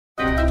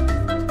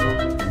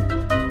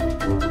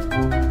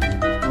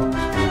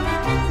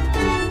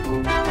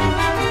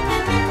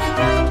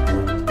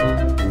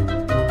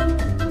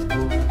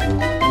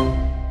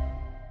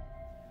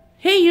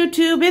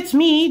YouTube, it's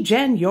me,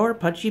 Jen, your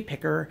Pudgy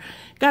Picker.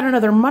 Got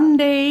another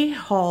Monday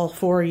haul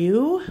for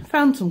you.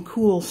 Found some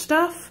cool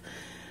stuff,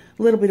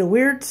 a little bit of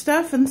weird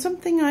stuff, and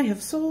something I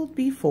have sold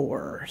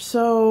before.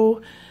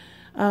 So,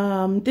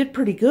 did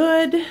pretty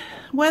good.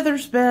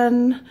 Weather's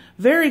been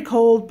very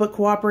cold, but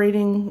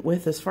cooperating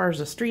with as far as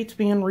the streets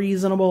being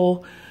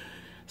reasonable.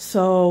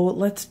 So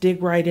let's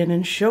dig right in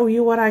and show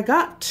you what I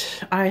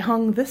got. I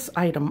hung this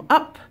item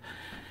up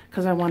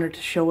because I wanted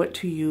to show it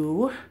to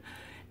you.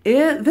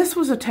 This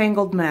was a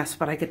tangled mess,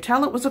 but I could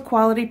tell it was a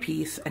quality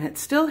piece, and it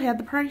still had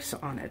the price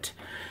on it.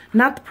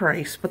 Not the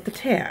price, but the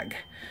tag.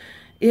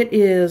 It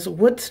is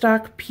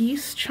Woodstock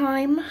Peace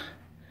Chime.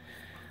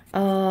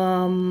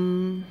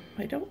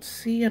 I don't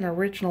see an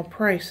original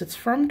price. It's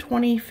from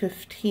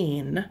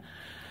 2015.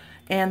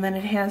 And then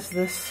it has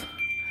this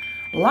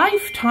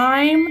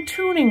lifetime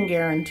tuning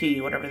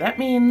guarantee, whatever that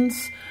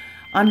means.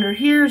 Under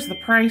here's the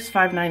price,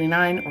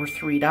 $5.99 or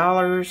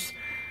 $3.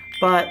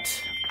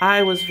 But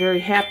I was very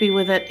happy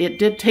with it. It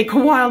did take a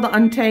while to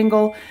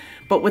untangle,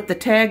 but with the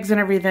tags and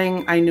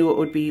everything, I knew it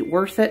would be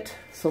worth it.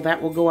 So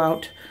that will go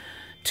out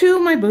to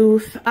my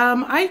booth.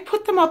 I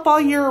put them up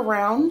all year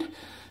round.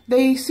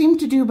 They seem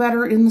to do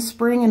better in the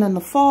spring and in the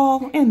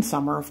fall and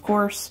summer, of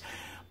course.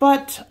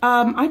 But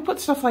I put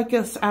stuff like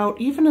this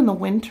out even in the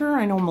winter.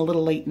 I know I'm a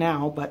little late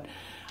now, but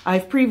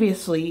I've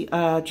previously,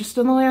 just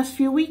in the last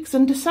few weeks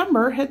in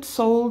December, had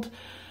sold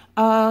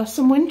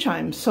some wind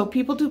chimes. So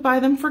people do buy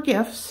them for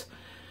gifts.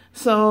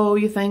 So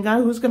you think,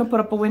 oh, who's going to put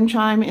up a wind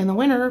chime in the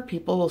winter?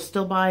 People will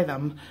still buy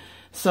them.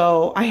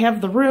 So I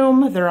have the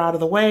room. They're out of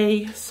the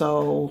way.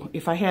 So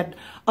if I had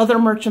other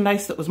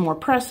merchandise that was more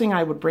pressing,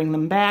 I would bring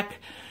them back.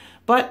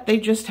 But they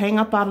just hang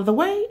up out of the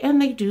way,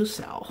 and they do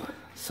sell.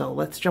 So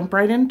let's jump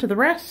right into the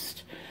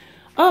rest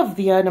of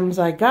the items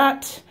I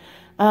got.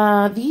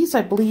 These,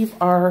 I believe,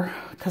 are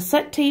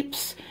cassette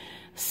tapes.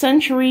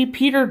 Century,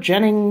 Peter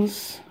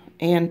Jennings,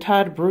 and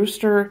Todd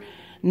Brewster.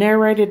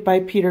 Narrated by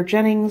Peter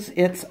Jennings.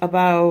 It's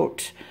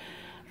about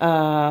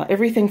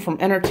everything from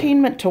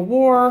entertainment to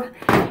war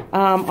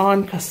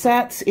on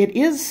cassettes. It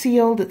is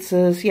sealed. It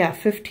says, yeah,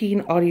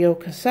 15 audio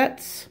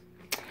cassettes.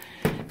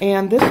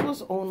 And this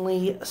was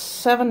only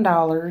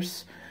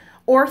 $7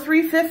 or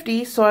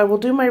 $3.50, so I will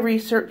do my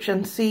research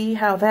and see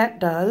how that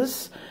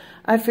does.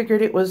 I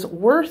figured it was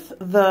worth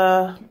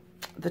the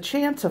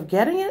chance of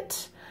getting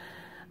it.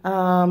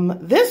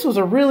 This was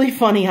a really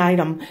funny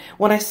item.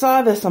 When I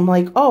saw this, I'm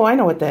like, oh, I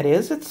know what that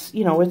is. It's,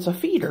 you know, it's a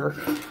feeder.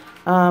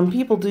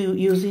 People do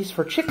use these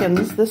for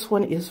chickens. This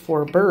one is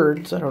for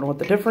birds. I don't know what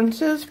the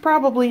difference is.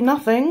 Probably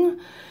nothing.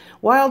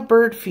 Wild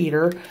bird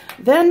feeder.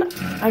 Then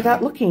I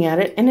got looking at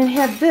it, and it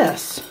had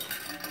this.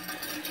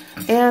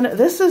 And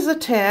this is a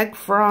tag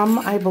from,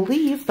 I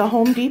believe, the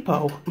Home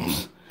Depot.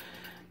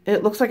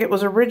 It looks like it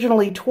was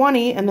originally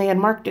 20, and they had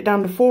marked it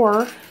down to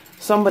 4.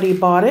 Somebody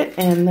bought it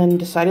and then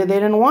decided they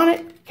didn't want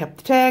it. Kept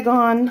the tag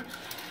on.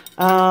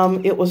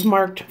 It was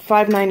marked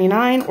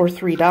 $5.99 or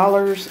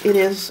 $3. It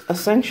is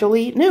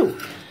essentially new.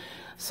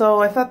 So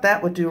I thought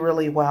that would do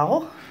really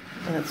well.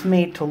 And it's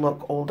made to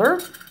look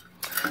older.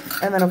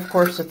 And then, of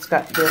course, it's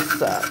got this,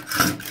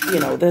 you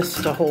know,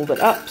 this to hold it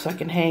up so I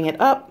can hang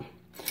it up.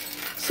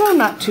 So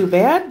not too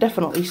bad.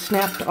 Definitely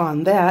snapped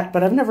on that.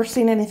 But I've never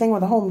seen anything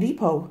with a Home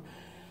Depot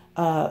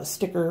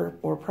sticker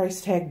or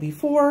price tag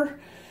before.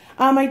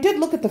 I did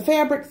look at the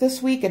fabric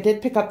this week. I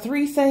did pick up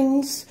 3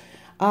 things.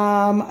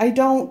 I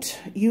don't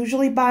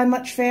usually buy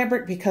much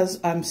fabric because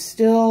I'm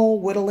still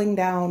whittling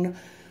down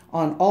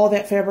on all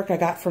that fabric I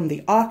got from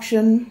the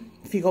auction.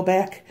 If you go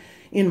back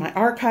in my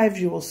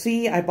archives, you will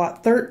see I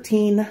bought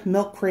 13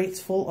 milk crates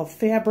full of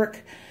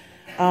fabric.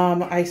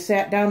 I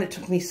sat down. It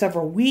took me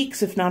several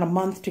weeks, if not a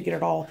month, to get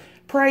it all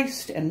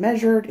priced and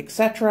measured,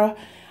 etc.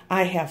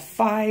 I have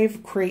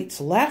 5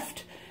 crates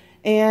left.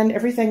 And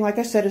everything, like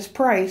I said, is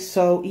priced.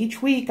 So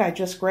each week I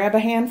just grab a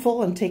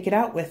handful and take it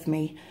out with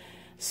me.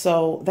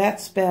 So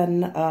that's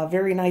been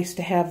very nice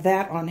to have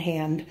that on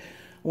hand.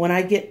 When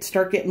I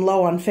start getting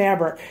low on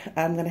fabric,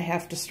 I'm going to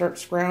have to start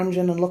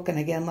scrounging and looking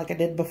again like I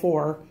did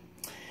before.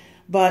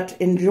 But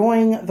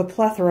enjoying the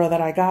plethora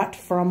that I got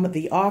from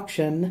the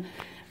auction.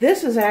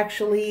 This is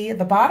actually,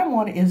 the bottom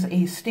one is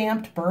a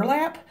stamped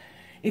burlap.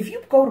 If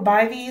you go to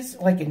buy these,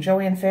 like in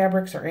Joann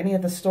Fabrics or any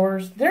of the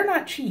stores, they're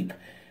not cheap.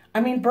 I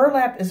mean,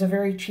 burlap is a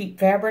very cheap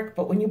fabric,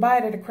 but when you buy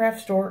it at a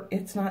craft store,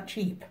 it's not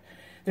cheap.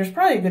 There's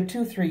probably a good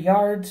 2-3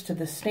 yards to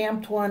the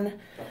stamped one,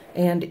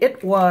 and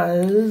it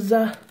was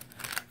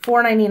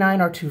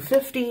 $4.99 or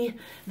 $2.50.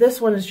 This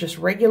one is just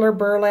regular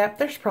burlap.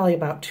 There's probably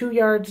about 2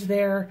 yards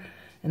there,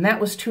 and that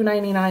was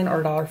 $2.99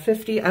 or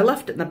 $1.50. I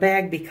left it in the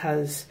bag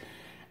because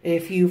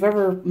if you've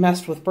ever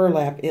messed with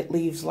burlap, it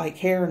leaves like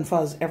hair and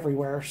fuzz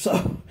everywhere.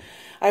 So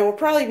I will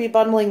probably be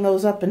bundling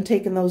those up and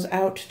taking those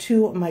out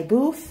to my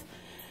booth.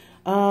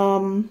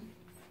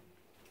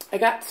 I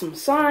got some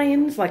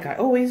signs like I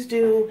always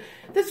do.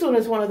 This one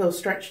is one of those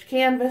stretched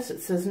canvas. It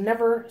says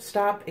never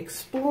stop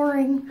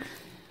exploring.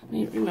 I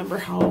don't remember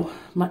how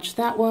much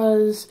that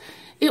was.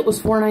 It was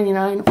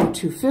 $4.99 or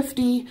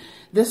 $2.50.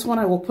 This one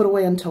I will put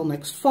away until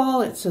next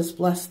fall. It says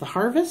bless the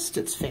harvest.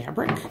 It's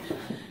fabric.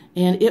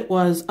 and it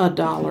was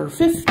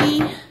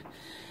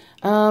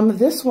 $1.50.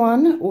 This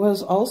one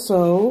was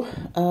also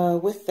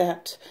with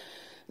that,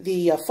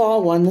 the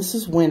fall one. This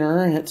is winter,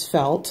 and it's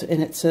felt,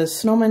 and it says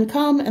snowmen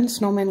come and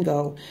snowmen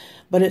go,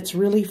 but it's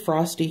really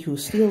Frosty who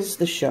steals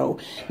the show.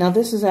 Now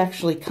this is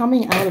actually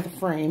coming out of the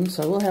frame,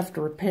 so we'll have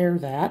to repair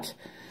that.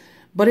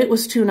 But it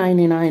was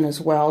 $2.99 as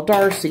well.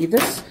 Darcy,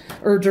 this,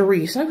 or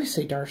Doris, I always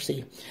say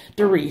Darcy.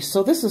 Doris,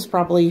 so this is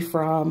probably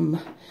from,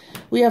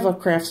 we have a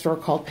craft store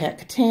called Pat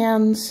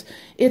Catan's.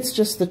 It's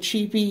just the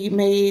cheapy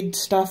made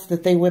stuff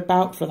that they whip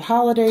out for the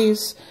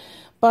holidays,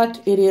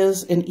 but it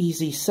is an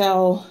easy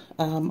sell.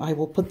 I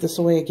will put this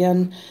away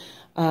again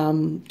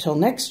till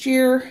next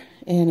year,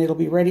 and it'll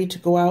be ready to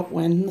go out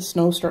when the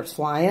snow starts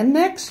flying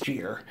next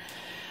year.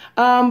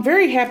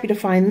 Very happy to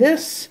find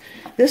this.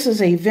 This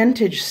is a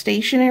vintage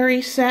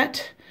stationery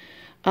set.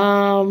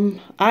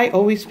 I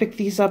always pick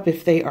these up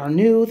if they are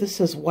new. This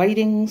is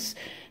Whiting's,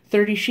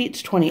 30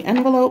 sheets, 20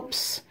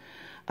 envelopes.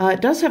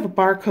 It does have a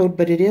barcode,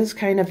 but it is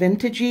kind of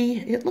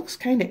vintagey. It looks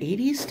kind of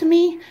 80s to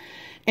me.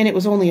 And it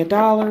was only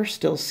 $1,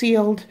 still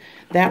sealed.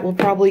 That will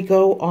probably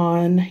go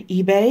on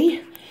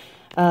eBay.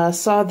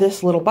 Saw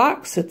this little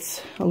box.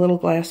 It's a little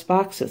glass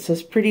box. It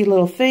says Pretty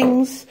Little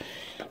Things.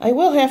 I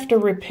will have to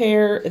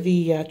repair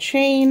the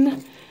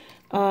chain.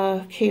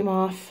 Came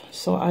off,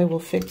 so I will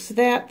fix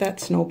that.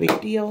 That's no big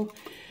deal.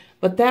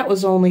 But that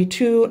was only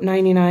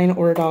 $2.99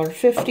 or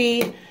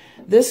 $1.50.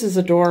 This is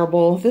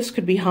adorable. This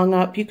could be hung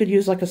up. You could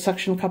use like a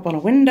suction cup on a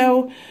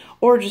window,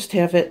 or just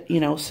have it, you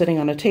know, sitting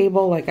on a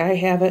table like I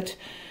have it.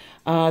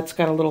 It's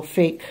got a little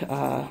fake,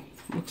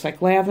 looks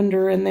like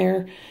lavender in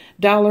there.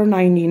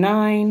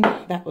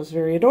 $1.99. That was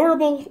very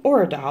adorable,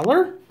 or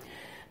 $1.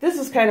 This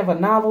is kind of a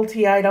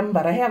novelty item,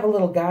 but I have a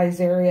little guy's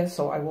area,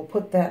 so I will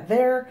put that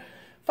there.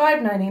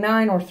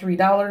 $5.99 or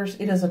 $3.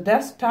 It is a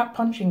desktop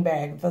punching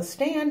bag. The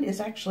stand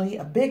is actually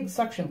a big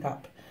suction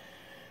cup.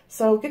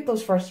 So get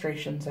those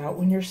frustrations out.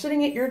 When you're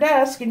sitting at your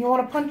desk and you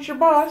want to punch your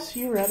boss,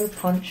 you rather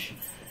punch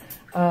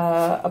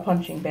a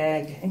punching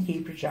bag and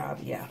keep your job.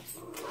 Yeah.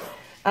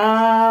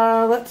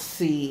 Let's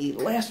see.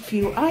 Last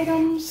few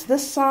items.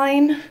 This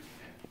sign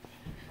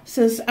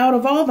says, "Out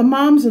of all the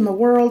moms in the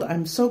world,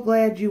 I'm so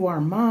glad you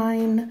are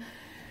mine."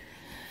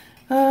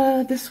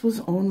 This was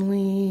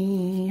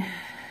only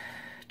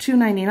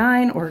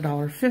 $2.99 or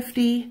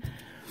 $1.50.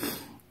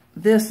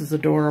 This is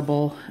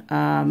adorable.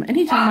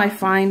 Anytime I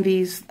find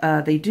these,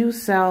 they do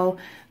sell.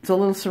 It's a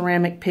little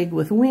ceramic pig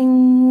with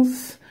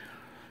wings.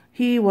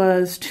 He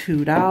was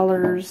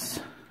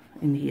 $2.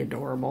 Isn't he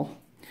adorable?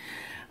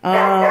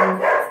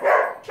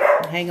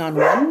 Hang on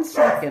one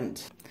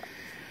second.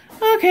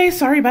 Okay,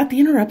 sorry about the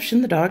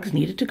interruption. The dogs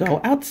needed to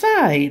go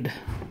outside.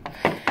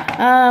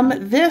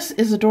 This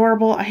is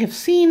adorable. I have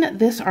seen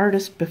this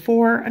artist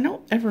before. I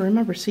don't ever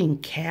remember seeing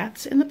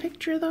cats in the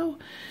picture, though.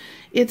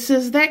 It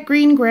says, "That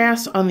green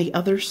grass on the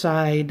other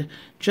side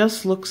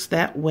just looks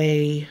that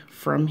way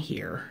from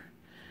here."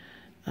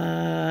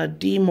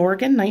 D.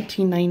 Morgan,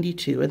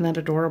 1992. Isn't that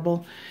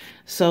adorable?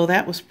 So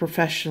that was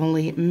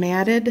professionally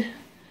matted.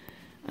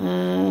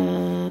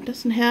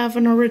 Doesn't have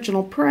an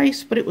original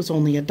price, but it was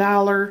only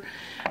 $1.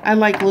 I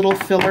like little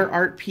filler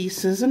art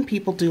pieces, and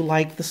people do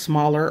like the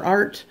smaller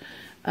art.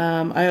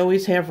 I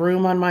always have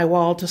room on my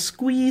wall to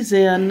squeeze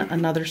in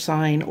another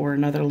sign or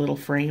another little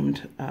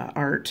framed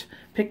art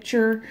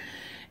picture.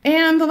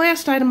 And the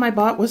last item I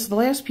bought was the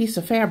last piece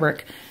of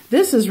fabric.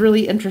 This is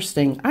really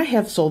interesting. I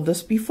have sold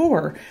this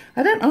before.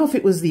 I don't know if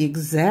it was the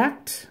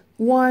exact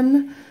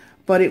one,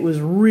 but it was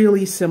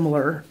really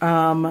similar.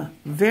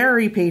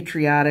 Very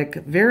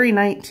patriotic, very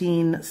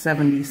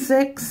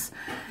 1976.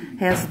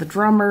 Has the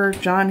drummer,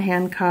 John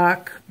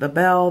Hancock, the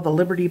bell, the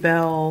Liberty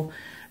Bell,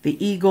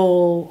 the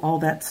eagle, all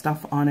that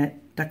stuff on it.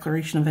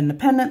 Declaration of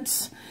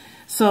Independence.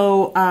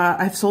 So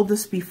I've sold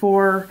this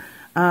before.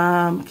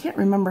 Can't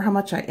remember how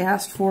much I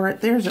asked for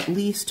it. There's at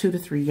least 2 to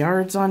 3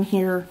 yards on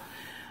here.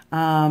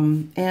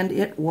 And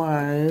it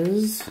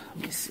was,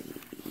 let me see.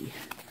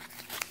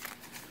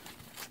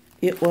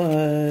 It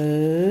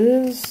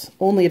was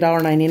only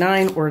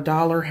 $1.99 or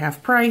 $1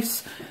 half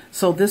price.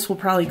 So this will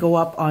probably go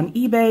up on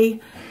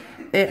eBay.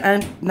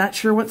 I'm not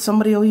sure what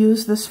somebody will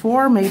use this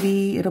for.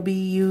 Maybe it'll be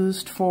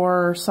used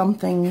for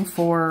something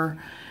for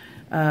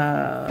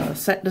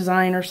set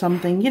design or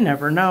something. You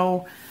never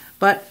know.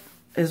 But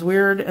as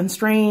weird and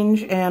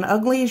strange and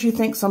ugly as you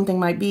think something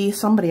might be,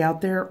 somebody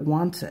out there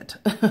wants it.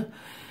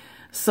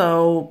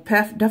 So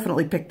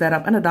definitely pick that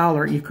up. And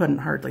 $1, you couldn't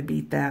hardly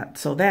beat that.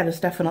 So that is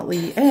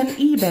definitely an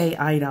eBay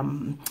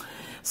item.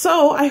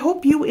 So I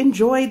hope you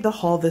enjoyed the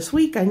haul this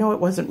week. I know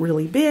it wasn't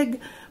really big,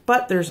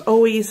 but there's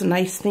always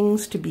nice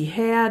things to be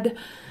had.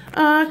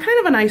 Kind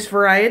of a nice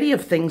variety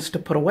of things to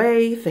put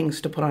away, things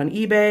to put on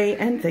eBay,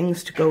 and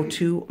things to go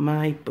to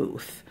my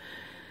booth.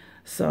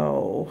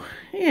 So,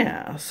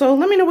 yeah. So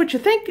let me know what you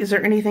think. Is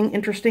there anything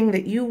interesting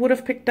that you would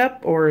have picked up?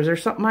 Or is there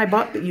something I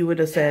bought that you would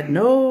have said,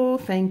 no,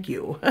 thank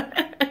you?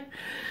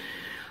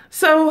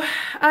 So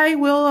I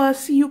will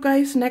see you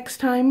guys next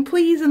time.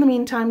 Please, in the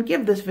meantime,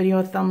 give this video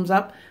a thumbs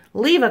up.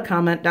 Leave a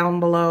comment down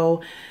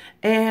below.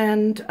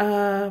 And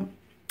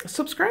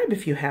subscribe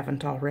if you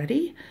haven't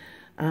already.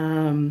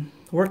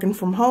 Working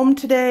from home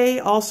today.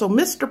 Also,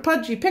 Mr.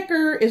 Pudgy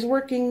Picker is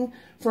working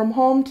from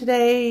home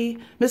today.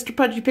 Mr.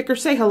 Pudgy Picker,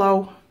 say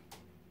hello.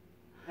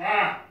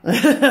 Ah.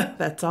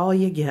 That's all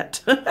you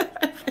get.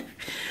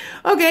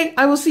 Okay,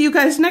 I will see you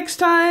guys next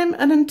time.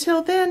 And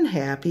until then,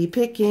 happy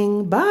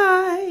picking.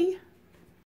 Bye.